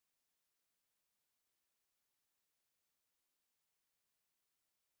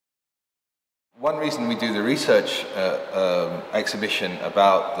One reason we do the research exhibition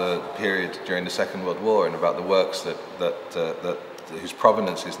about the period during the Second World War and about the works whose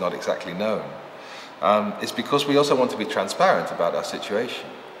provenance is not exactly known is because we also want to be transparent about our situation.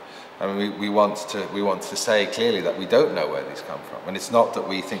 I mean, we want to say clearly that we don't know where these come from, and it's not that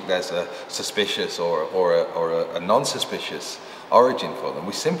we think there's a suspicious or a non-suspicious origin for them.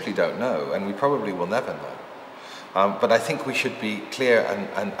 We simply don't know, and we probably will never know. But I think we should be clear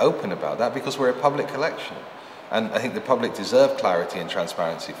and open about that because we're a public collection, and I think the public deserve clarity and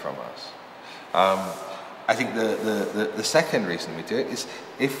transparency from us. I think the second reason we do it is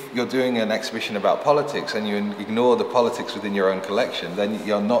if you're doing an exhibition about politics and you ignore the politics within your own collection, then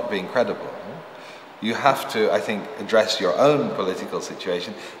you're not being credible. You have to, I think, address your own political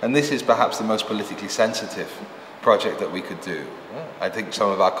situation, and this is perhaps the most politically sensitive project that we could do. I think some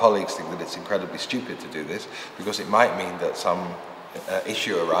of our colleagues think that it's incredibly stupid to do this because it might mean that some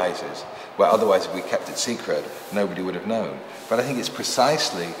issue arises where otherwise if we kept it secret nobody would have known. But I think it's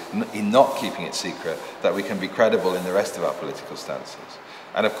precisely in not keeping it secret that we can be credible in the rest of our political stances.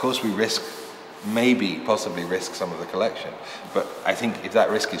 And of course we risk, possibly risk some of the collection, but I think if that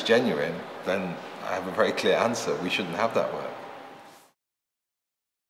risk is genuine then I have a very clear answer: we shouldn't have that work.